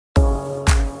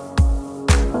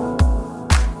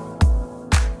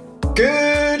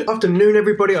Good afternoon,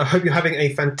 everybody. I hope you're having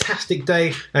a fantastic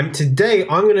day. Today,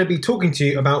 I'm going to be talking to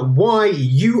you about why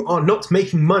you are not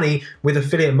making money with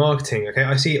affiliate marketing. Okay,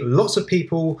 I see lots of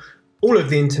people all over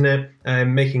the internet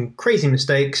making crazy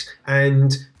mistakes,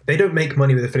 and they don't make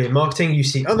money with affiliate marketing. You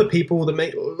see other people that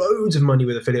make loads of money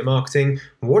with affiliate marketing.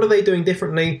 What are they doing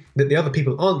differently that the other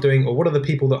people aren't doing, or what are the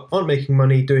people that aren't making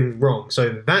money doing wrong?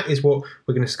 So that is what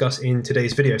we're going to discuss in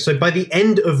today's video. So by the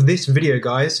end of this video,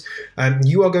 guys,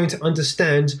 you are going to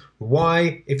understand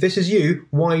why, if this is you,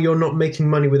 why you're not making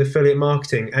money with affiliate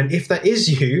marketing. And if that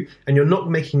is you and you're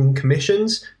not making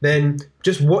commissions, then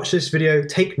just watch this video,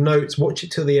 take notes, watch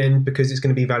it till the end, because it's going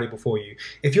to be valuable for you.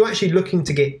 If you're actually looking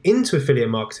to get into affiliate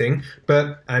marketing,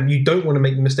 but you don't want to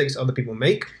make the mistakes other people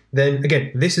make, then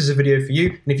again, this is a video for you.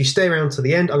 And if you stay around to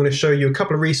the end, I'm going to show you a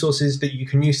couple of resources that you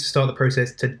can use to start the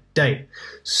process today.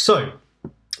 So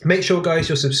make sure, guys,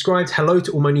 you're subscribed. Hello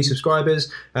to all my new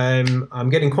subscribers. I'm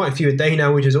getting quite a few a day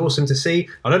now, which is awesome to see.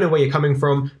 I don't know where you're coming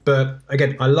from, but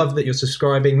again, I love that you're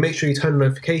subscribing. Make sure you turn on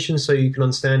notifications so you can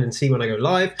understand and see when I go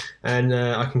live, and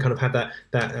I can kind of have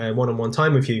that one-on-one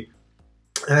time with you.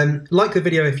 Like the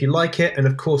video if you like it, and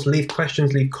of course leave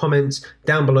questions, leave comments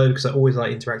down below, because I always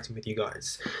like interacting with you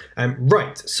guys.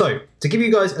 Right, so to give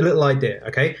you guys a little idea,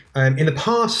 okay, in the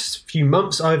past few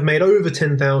months I've made over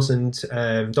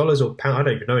 $10,000 or pound, I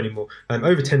don't even know anymore,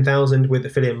 over 10,000 with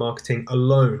affiliate marketing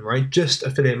alone, right? Just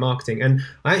affiliate marketing. And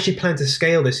I actually plan to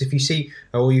scale this. If you see,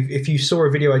 or if you saw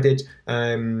a video I did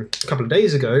a couple of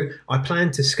days ago, I plan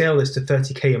to scale this to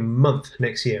 30K a month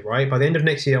next year, right? By the end of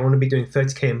next year, I want to be doing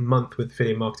 30K a month with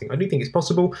affiliate marketing. I do think it's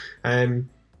possible,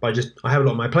 but I have a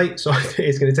lot on my plate, so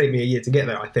it's going to take me a year to get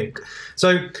there, I think.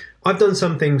 So I've done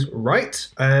some things right,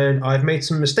 and I've made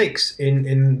some mistakes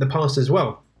in the past as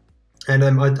well. And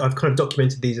I've kind of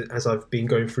documented these as I've been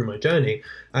going through my journey.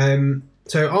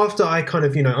 So after I kind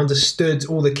of, understood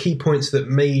all the key points that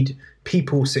made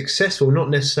people successful, not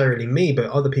necessarily me, but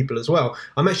other people as well,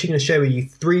 I'm actually going to share with you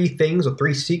 3 things, or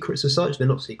 3 secrets as such. They're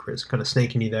not secrets, kind of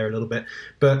snaking you there a little bit,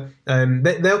 but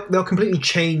they'll completely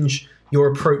change your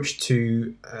approach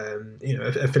to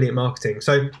affiliate marketing.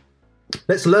 So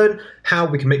let's learn how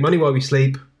we can make money while we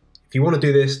sleep. If you want to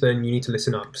do this, then you need to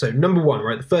listen up. So number 1,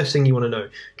 right, the first thing you want to know,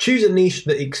 choose a niche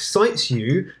that excites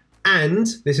you, and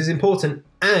this is important,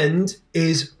 and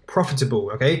is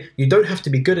profitable, okay? You don't have to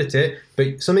be good at it,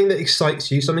 but something that excites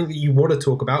you, something that you want to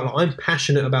talk about. Like, I'm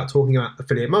passionate about talking about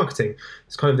affiliate marketing.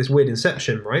 It's kind of this weird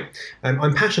inception, right?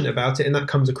 I'm passionate about it, and that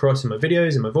comes across in my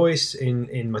videos, in my voice,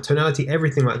 in my tonality,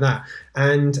 everything like that.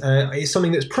 And it's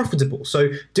something that's profitable.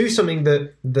 So do something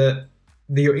that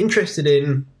you're interested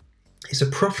in. It's a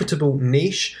profitable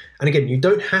niche. And again, you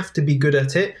don't have to be good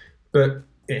at it, but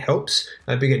it helps.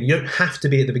 But again, you don't have to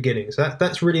be at the beginning. So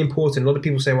that's really important. A lot of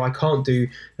people say, well, I can't do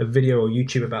a video or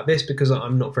YouTube about this because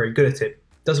I'm not very good at it.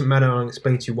 Doesn't matter. I'll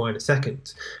explain to you why in a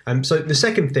second. So the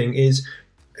second thing is,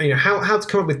 how to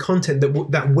come up with content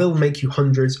that will make you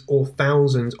hundreds or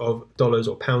thousands of dollars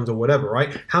or pounds or whatever,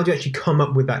 right? How do you actually come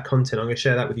up with that content? I'm going to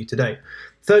share that with you today.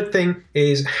 Third thing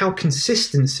is how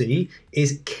consistency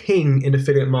is king in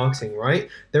affiliate marketing, right?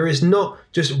 There is not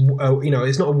just,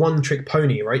 it's not a one-trick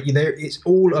pony, right? It's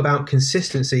all about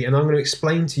consistency, and I'm going to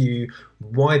explain to you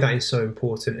why that is so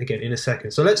important again in a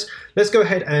second. So let's go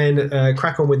ahead and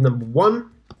crack on with number 1.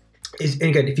 And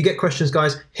again, if you get questions,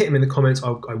 guys, hit them in the comments.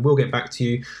 I will get back to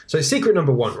you. So secret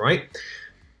number 1, right?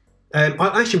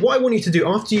 Actually, what I want you to do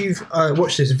after you've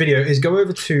watched this video is go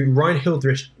over to Ryan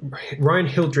Hildreth's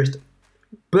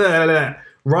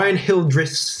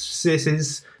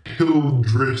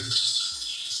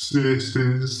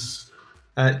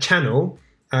channel.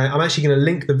 I'm actually going to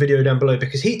link the video down below,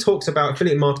 because he talks about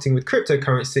affiliate marketing with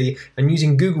cryptocurrency and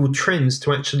using Google Trends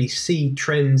to actually see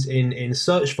trends in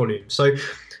search volume. So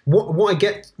what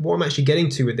I'm actually getting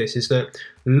to with this is that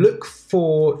look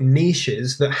for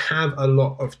niches that have a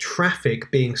lot of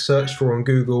traffic being searched for on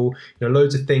Google,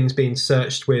 loads of things being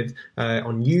searched with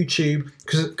on YouTube,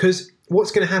 because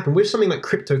what's going to happen with something like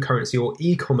cryptocurrency or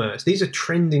e-commerce, these are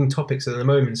trending topics at the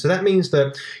moment. So that means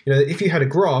that, if you had a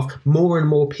graph, more and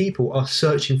more people are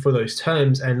searching for those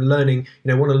terms and learning,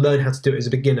 want to learn how to do it as a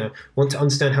beginner, want to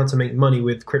understand how to make money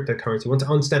with cryptocurrency, want to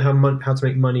understand how to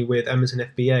make money with Amazon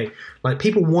FBA. Like,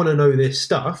 people want to know this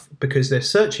stuff because they're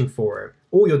searching for it.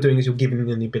 All you're doing is you're giving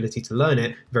them the ability to learn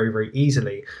it very, very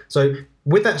easily. So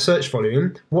with that search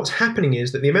volume, what's happening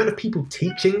is that the amount of people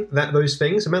teaching those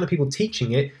things, the amount of people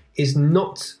teaching it is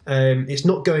not, it's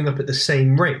not going up at the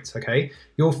same rate, okay?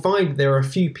 You'll find there are a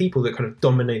few people that kind of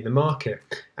dominate the market.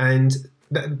 And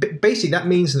basically that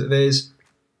means that there's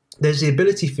the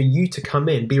ability for you to come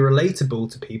in, be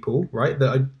relatable to people, right,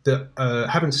 that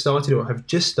haven't started or have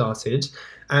just started,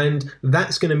 And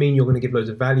that's going to mean you're going to give loads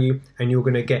of value, and you're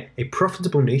going to get a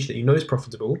profitable niche that you know is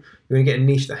profitable. You're going to get a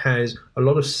niche that has a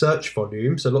lot of search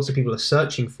volume, so lots of people are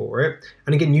searching for it.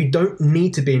 And again, you don't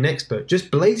need to be an expert.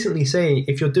 Just blatantly saying,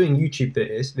 if you're doing YouTube,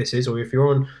 this is, or if you're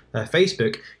on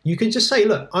Facebook, you can just say,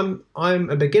 look, I'm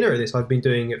a beginner at this. I've been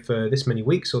doing it for this many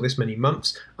weeks or this many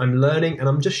months. I'm learning, and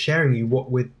I'm just sharing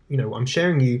you I'm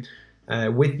sharing you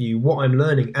with you what I'm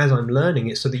learning as I'm learning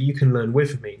it, so that you can learn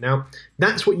with me. Now,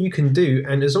 that's what you can do,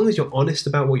 and as long as you're honest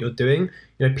about what you're doing,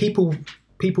 people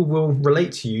will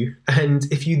relate to you. And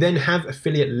if you then have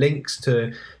affiliate links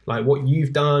to like what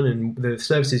you've done and the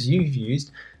services you've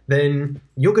used, then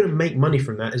you're going to make money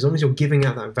from that as long as you're giving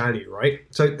out that value, right?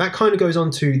 So that kind of goes on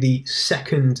to the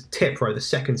second tip, right? The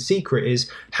second secret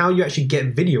is how you actually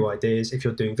get video ideas if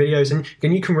you're doing videos. And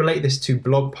again, you can relate this to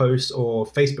blog posts or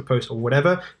Facebook posts or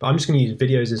whatever, but I'm just going to use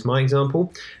videos as my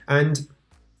example. And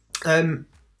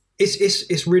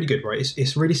it's really good, right?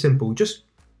 It's really simple. Just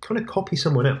kind of copy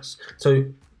someone else. So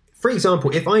for example,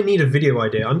 if I need a video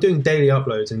idea, I'm doing daily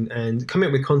uploads, and coming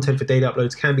up with content for daily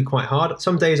uploads can be quite hard.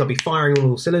 Some days I'll be firing on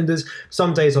all cylinders.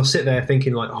 Some days I'll sit there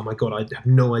thinking like, oh my God, I have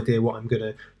no idea what I'm going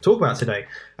to talk about today.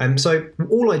 So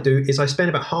all I do is I spend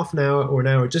about half an hour or an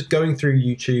hour just going through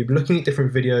YouTube, looking at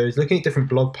different videos, looking at different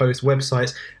blog posts,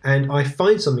 websites, and I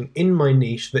find something in my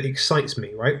niche that excites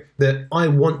me, right? That I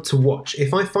want to watch.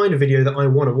 If I find a video that I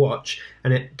want to watch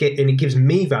and it gives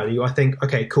me value, I think,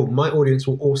 okay, cool, my audience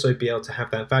will also be able to have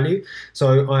that value.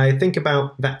 So I think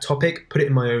about that topic, put it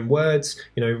in my own words,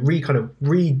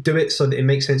 redo it so that it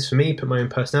makes sense for me, put my own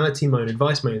personality, my own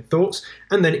advice, my own thoughts,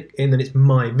 and then it's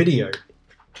my video.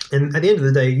 And at the end of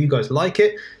the day, you guys like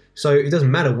it. So it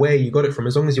doesn't matter where you got it from,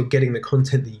 as long as you're getting the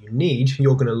content that you need,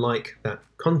 you're going to like that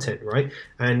content, right?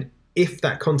 And if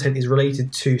that content is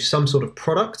related to some sort of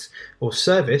product or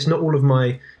service, not all of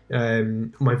my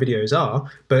my videos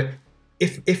are, but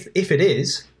if it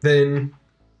is, then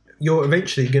you're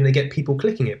eventually going to get people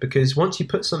clicking it, because once you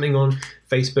put something on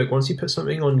Facebook, once you put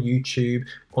something on YouTube,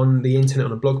 on the internet,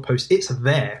 on a blog post, it's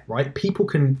there, right? People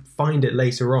can find it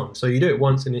later on. So you do it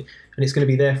once and it's going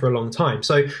to be there for a long time.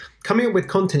 So coming up with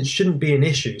content shouldn't be an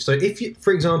issue. So if you,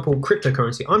 for example,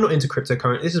 cryptocurrency, I'm not into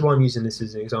cryptocurrency. This is why I'm using this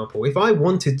as an example. If I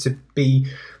wanted to be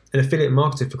an affiliate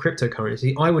marketer for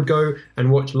cryptocurrency, I would go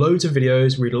and watch loads of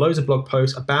videos, read loads of blog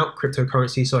posts about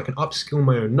cryptocurrency so I can upskill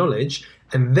my own knowledge.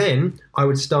 And then I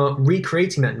would start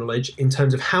recreating that knowledge in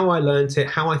terms of how I learned it,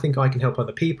 how I think I can help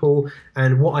other people,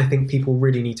 and what I think people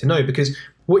really need to know. Because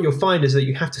what you'll find is that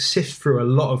you have to sift through a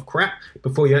lot of crap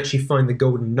before you actually find the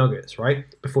golden nuggets, right?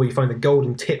 Before you find the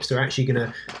golden tips that are actually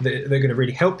they're gonna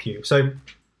really help you. So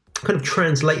kind of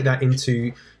translate that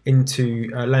into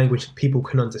language that people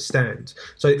can understand.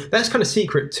 So that's kind of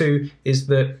secret too, is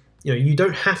that you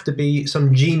don't have to be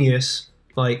some genius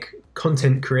like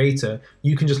content creator.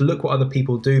 You can just look what other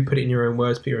people do, put it in your own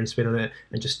words, put your own spin on it,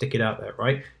 and just stick it out there,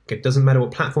 right? Okay, it doesn't matter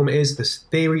what platform it is, this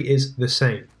theory is the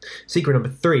same. Secret number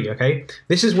 3, okay?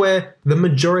 This is where the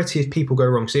majority of people go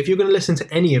wrong. So if you're going to listen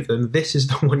to any of them, this is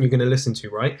the one you're going to listen to,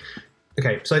 right?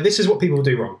 Okay, so this is what people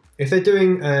do wrong. If they're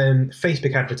doing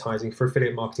Facebook advertising for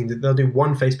affiliate marketing, they'll do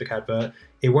one Facebook advert,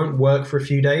 it won't work for a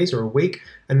few days or a week,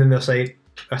 and then they'll say,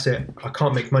 that's it, I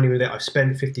can't make money with it, I've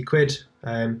spent 50 quid,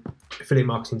 affiliate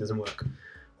marketing doesn't work.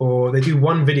 Or they do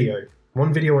one video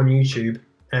on YouTube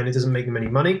and it doesn't make them any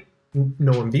money,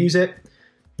 no one views it,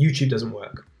 YouTube doesn't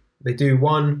work. They do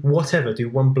one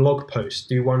blog post,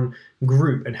 do one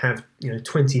group and have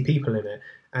 20 people in it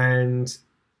and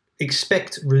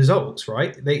expect results,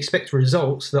 right? They expect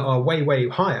results that are way, way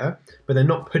higher, but they're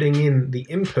not putting in the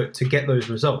input to get those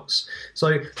results.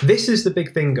 So this is the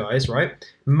big thing, guys, right?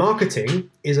 Marketing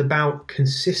is about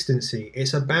consistency.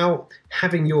 It's about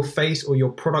having your face or your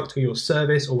product or your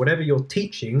service or whatever you're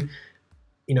teaching,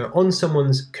 on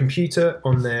someone's computer,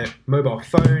 on their mobile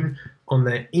phone, on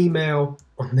their email,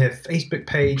 on their Facebook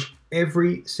page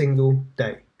every single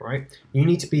day. Right? You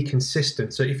need to be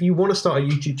consistent. So if you want to start a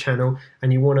YouTube channel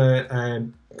and you want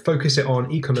to focus it on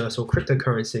e-commerce or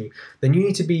cryptocurrency, then you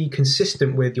need to be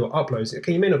consistent with your uploads.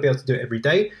 Okay, you may not be able to do it every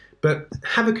day, but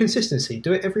have a consistency.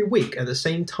 Do it every week at the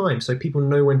same time so people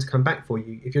know when to come back for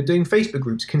you. If you're doing Facebook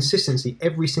groups, consistency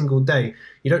every single day.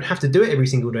 You don't have to do it every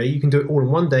single day. You can do it all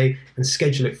in one day and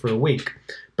schedule it for a week.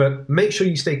 But make sure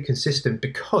you stay consistent,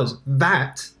 because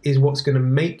that is what's going to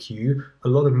make you a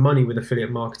lot of money with affiliate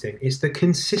marketing. It's the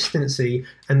consistency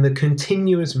and the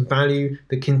continuous value,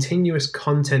 the continuous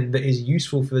content that is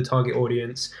useful for the target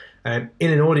audience, in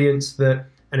an audience and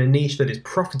a niche that is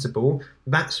profitable.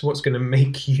 That's what's going to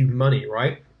make you money,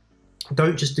 right?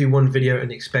 Don't just do one video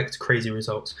and expect crazy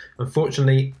results.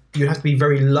 Unfortunately, you have to be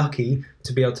very lucky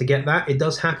to be able to get that. It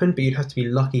does happen, but you'd have to be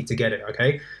lucky to get it,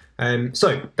 okay?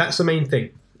 So that's the main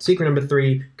thing. Secret number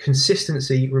 3,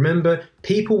 consistency. Remember,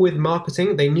 people with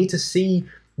marketing, they need to see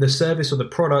the service or the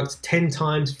product 10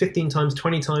 times, 15 times,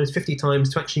 20 times, 50 times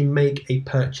to actually make a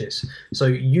purchase. So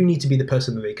you need to be the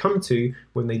person that they come to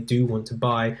when they do want to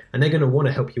buy, and they're going to want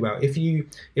to help you out. If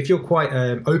you're quite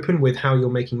open with how you're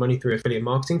making money through affiliate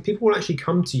marketing, people will actually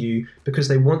come to you because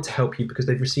they want to help you because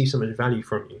they've received so much value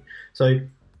from you. So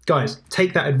guys,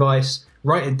 take that advice,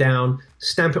 write it down,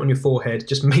 stamp it on your forehead,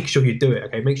 just make sure you do it,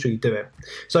 okay? Make sure you do it.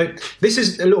 So this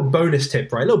is a little bonus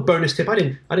tip, right? A little bonus tip. I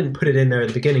didn't put it in there at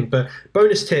the beginning, but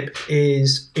bonus tip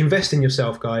is invest in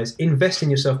yourself, guys. Invest in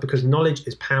yourself because knowledge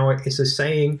is power. It's a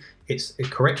saying, it's a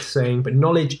correct saying, but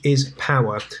knowledge is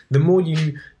power. The more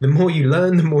you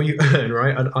learn, the more you earn,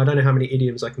 right? I don't know how many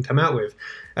idioms I can come out with.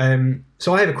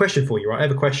 So I have a question for you, right? I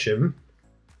have a question.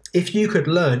 If you could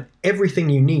learn everything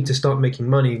you need to start making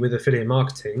money with affiliate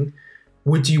marketing,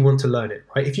 would you want to learn it,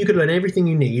 right? If you could learn everything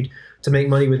you need to make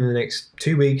money within the next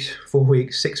 2 weeks, 4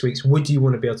 weeks, 6 weeks, would you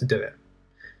want to be able to do it?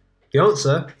 The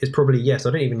answer is probably yes.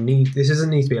 I don't even need, this doesn't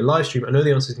need to be a live stream. I know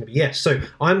the answer is going to be yes. So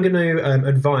I'm going to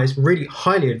advise, really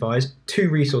highly advise, 2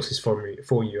 resources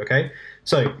for you, okay?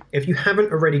 So if you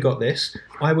haven't already got this,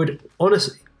 I would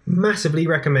honestly, massively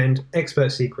recommend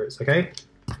Expert Secrets, okay?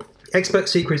 Expert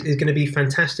Secrets is going to be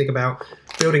fantastic about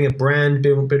building a brand,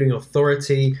 building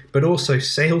authority, but also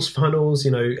sales funnels,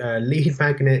 you know, lead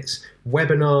magnets,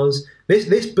 webinars.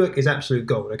 This book is absolute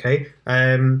gold, okay?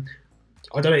 I don't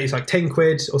know, it's like 10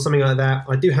 quid or something like that.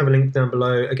 I do have a link down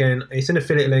below. Again, it's an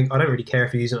affiliate link. I don't really care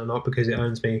if you use it or not because it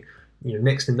earns me, you know,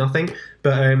 next to nothing.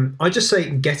 But I just say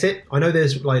get it. I know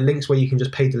there's like links where you can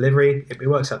just pay delivery. It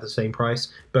works out the same price.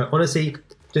 But honestly,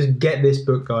 just get this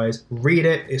book, guys. Read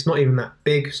it. It's not even that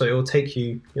big, so it will take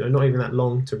you, you know, not even that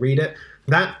long to read it.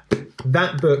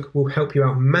 That book will help you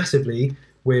out massively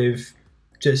with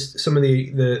just some of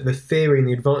the theory and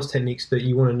the advanced techniques that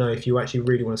you want to know if you actually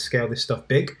really want to scale this stuff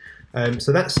big.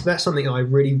 So that's something I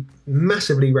really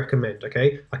massively recommend.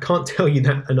 Okay, I can't tell you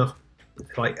that enough.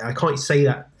 Like, I can't say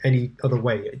that any other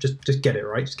way. Just get it,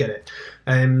 right? Just get it.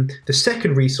 The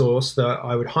second resource that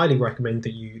I would highly recommend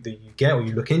that you get or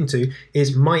you look into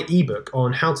is my ebook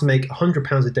on how to make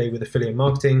 £100 a day with affiliate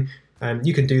marketing.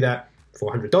 You can do that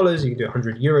for $100. You can do it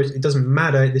 €100. It doesn't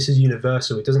matter. This is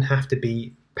universal. It doesn't have to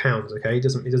be pounds, okay? It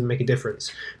doesn't make a difference.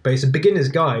 But it's a beginner's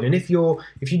guide, and if you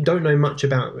don't know much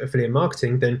about affiliate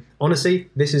marketing, then honestly,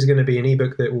 this is going to be an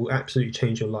ebook that will absolutely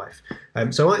change your life.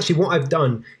 So actually, what I've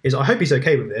done is, I hope he's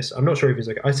okay with this. I'm not sure if he's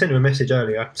okay. I sent him a message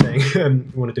earlier saying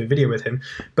I want to do a video with him,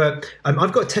 but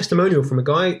I've got a testimonial from a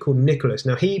guy called Nicholas.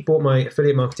 Now, he bought my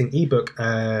affiliate marketing ebook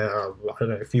I don't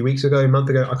know, a few weeks ago, a month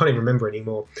ago. I can't even remember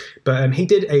anymore. But he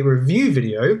did a review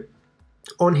video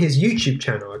on his YouTube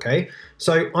channel, okay?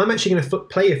 So I'm actually going to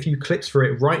play a few clips for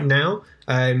it right now,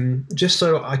 just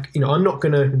so I'm not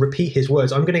going to repeat his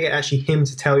words. I'm going to get actually him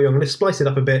to tell you. I'm going to splice it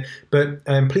up a bit, but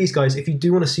please, guys, if you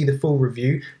do want to see the full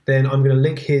review, then I'm going to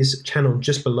link his channel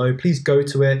just below. Please go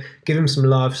to it, give him some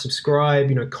love,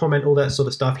 subscribe, comment, all that sort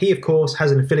of stuff. He, of course,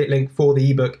 has an affiliate link for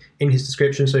the ebook in his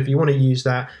description, so if you want to use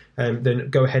that, then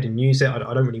go ahead and use it. I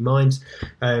don't really mind.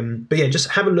 But yeah,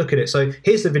 just have a look at it. So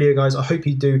here's the video, guys. I hope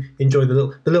you do enjoy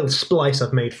the little splice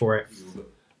I've made for it.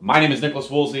 My name is Nicholas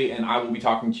Woolsey, and I will be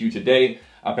talking to you today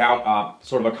about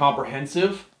sort of a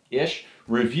comprehensive-ish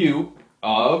review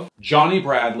of Jonny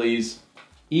Bradley's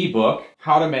ebook,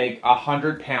 How to Make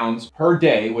 £100 Per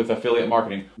Day with Affiliate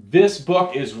Marketing. This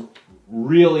book is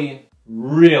really,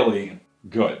 really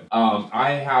good.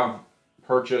 I have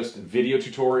purchased video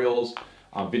tutorials,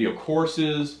 video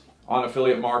courses on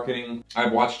affiliate marketing.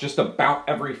 I've watched just about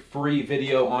every free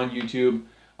video on YouTube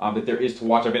that there is to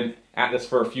watch. I've been at this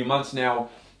for a few months now,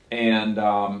 and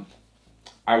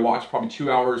I watch probably 2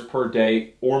 hours per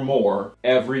day or more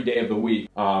every day of the week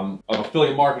of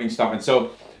affiliate marketing stuff. And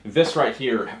so this right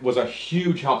here was a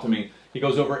huge help to me. He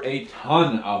goes over a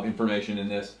ton of information in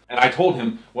this. And I told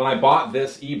him, when I bought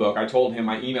this ebook, I told him,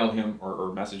 I emailed him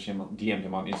or messaged him, DM'd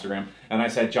him on Instagram, and I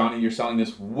said, Jonny, you're selling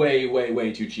this way, way,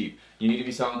 way too cheap. You need to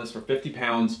be selling this for 50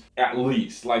 pounds at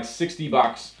least, like 60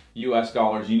 bucks US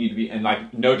dollars. You need to be, and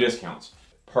like no discounts.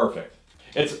 Perfect.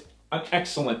 It's an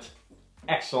excellent,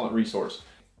 excellent resource.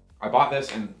 I bought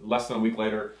this, and less than a week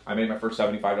later, I made my first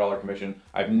 $75 commission.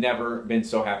 I've never been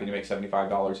so happy to make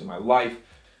 $75 in my life.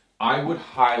 I would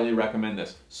highly recommend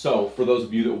this. So for those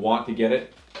of you that want to get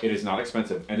it, it is not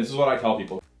expensive. And this is what I tell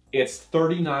people. It's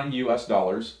 39 US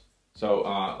dollars. So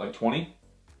like 20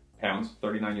 pounds,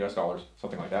 39 US dollars,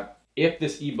 something like that. If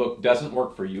this ebook doesn't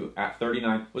work for you at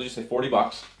 39, we'll just say 40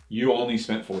 bucks, you only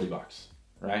spent 40 bucks,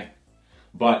 right?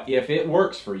 But if it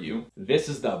works for you, this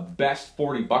is the best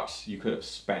 40 bucks you could have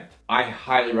spent. I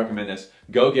highly recommend this.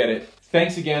 Go get it.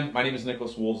 Thanks again. My name is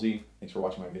Nicholas Woolsey. Thanks for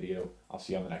watching my video. I'll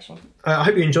see you on the next one. I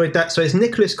hope you enjoyed that. So as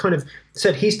Nicholas kind of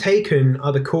said, he's taken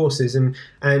other courses and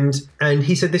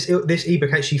he said this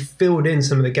ebook actually filled in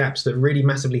some of the gaps that really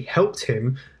massively helped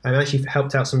him and actually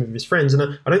helped out some of his friends.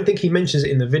 And I don't think he mentions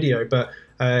it in the video, but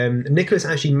Nicholas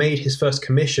actually made his first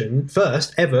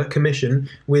ever commission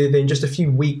within just a few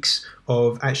weeks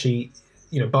of actually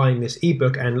buying this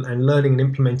ebook and learning and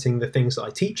implementing the things that I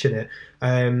teach in it.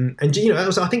 And I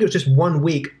think it was just 1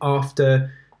 week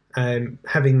after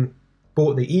having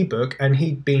bought the ebook, and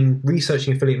he'd been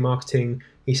researching affiliate marketing.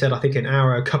 He said, I think an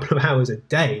hour, a couple of hours a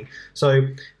day. So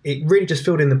it really just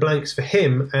filled in the blanks for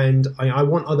him. And I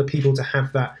want other people to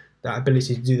have that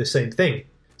ability to do the same thing.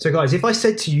 So guys, if I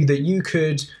said to you that you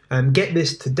could get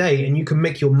this today and you can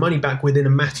make your money back within a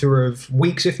matter of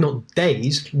weeks, if not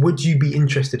days, would you be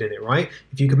interested in it, right?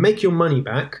 If you could make your money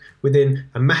back within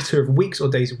a matter of weeks or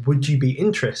days, would you be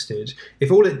interested?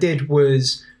 If all it did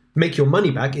was make your money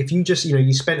back, if you just,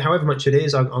 you spent however much it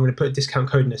is, I'm going to put a discount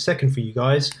code in a second for you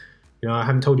guys. I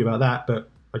haven't told you about that, but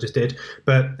I just did.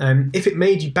 But if it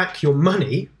made you back your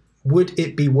money, would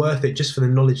it be worth it just for the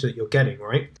knowledge that you're getting,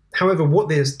 right? However, what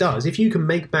this does, if you can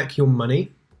make back your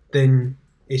money, then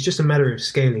it's just a matter of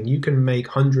scaling. You can make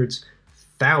hundreds,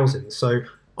 thousands. So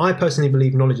I personally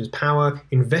believe knowledge is power.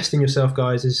 Invest in yourself,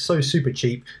 guys. It's so super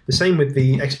cheap. The same with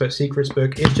the Expert Secrets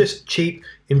book. It's just cheap.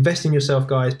 Invest in yourself,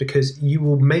 guys, because you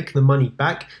will make the money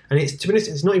back. And to be honest,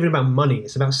 it's not even about money.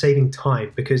 It's about saving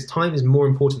time, because time is more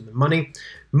important than money.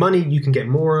 Money you can get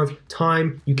more of.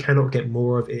 Time you cannot get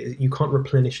more of. You can't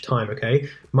replenish time, okay?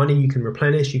 Money you can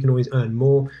replenish. You can always earn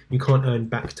more. You can't earn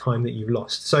back time that you've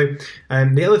lost. So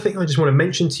the other thing I just want to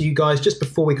mention to you guys just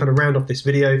before we kind of round off this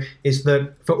video is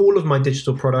that for all of my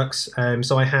digital products,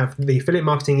 so I have the affiliate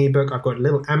marketing ebook, I've got a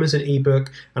little Amazon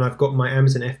ebook, and I've got my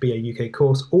Amazon FBA UK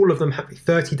course. All of them have a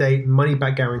 30-day money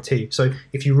back guarantee. So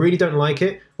if you really don't like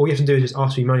it, all you have to do is just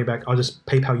ask for your money back. I'll just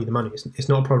PayPal you the money. It's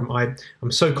not a problem.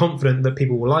 I'm so confident that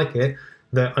people will like it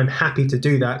that I'm happy to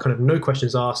do that, kind of no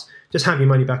questions asked. Just have your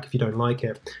money back if you don't like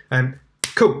it.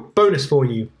 Cool, bonus for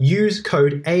you. Use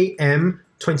code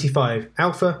AM25,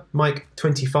 Alpha Mike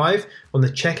 25 on the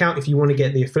checkout if you want to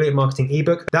get the affiliate marketing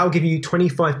ebook. That'll give you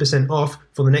 25% off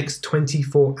for the next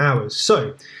 24 hours.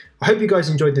 So I hope you guys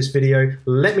enjoyed this video.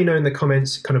 Let me know in the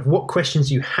comments kind of what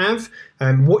questions you have,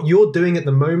 what you're doing at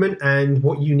the moment, and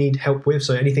what you need help with.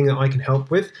 So anything that I can help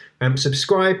with.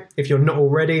 Subscribe if you're not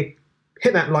already.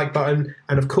 Hit that like button.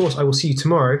 And of course, I will see you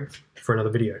tomorrow for another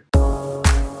video.